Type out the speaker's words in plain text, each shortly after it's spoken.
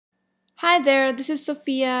Hi there, this is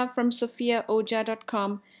Sophia from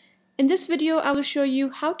sophiaoja.com. In this video, I will show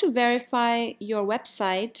you how to verify your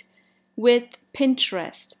website with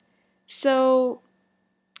Pinterest. So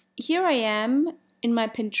here I am in my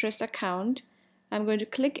Pinterest account. I'm going to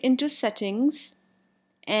click into settings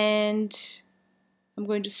and I'm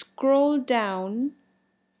going to scroll down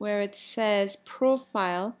where it says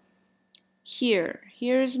profile.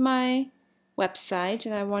 Here's my website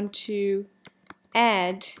and I want to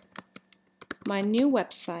add my new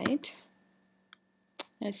website.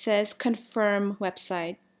 It says confirm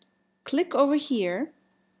website. Click over here.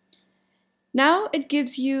 Now it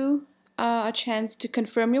gives you a chance to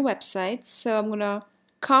confirm your website. So I'm gonna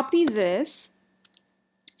copy this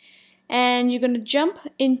and you're gonna jump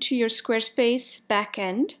into your Squarespace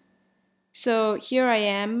backend. So here I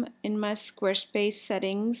am in my Squarespace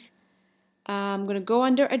settings. I'm gonna go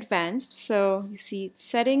under advanced. So you see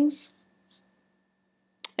settings,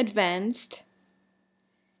 advanced,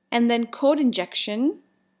 and then code injection.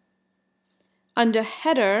 Under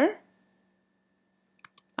header,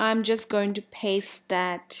 I'm just going to paste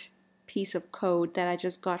that piece of code that I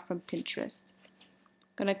just got from Pinterest.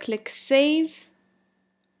 I'm gonna click save.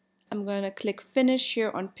 I'm gonna click finish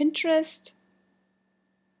here on Pinterest.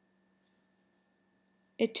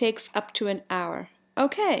 It takes up to an hour.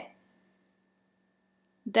 Okay,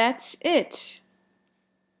 that's it.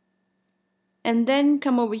 And then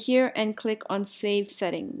come over here and click on save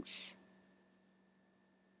settings.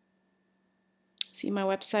 See my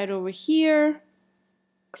website over here.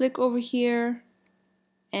 Click over here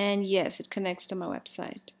and yes, it connects to my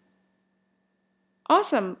website.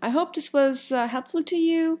 Awesome. I hope this was helpful to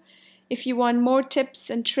you. If you want more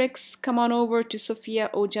tips and tricks, come on over to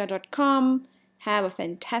sophiaoja.com. Have a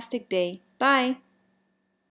fantastic day. Bye.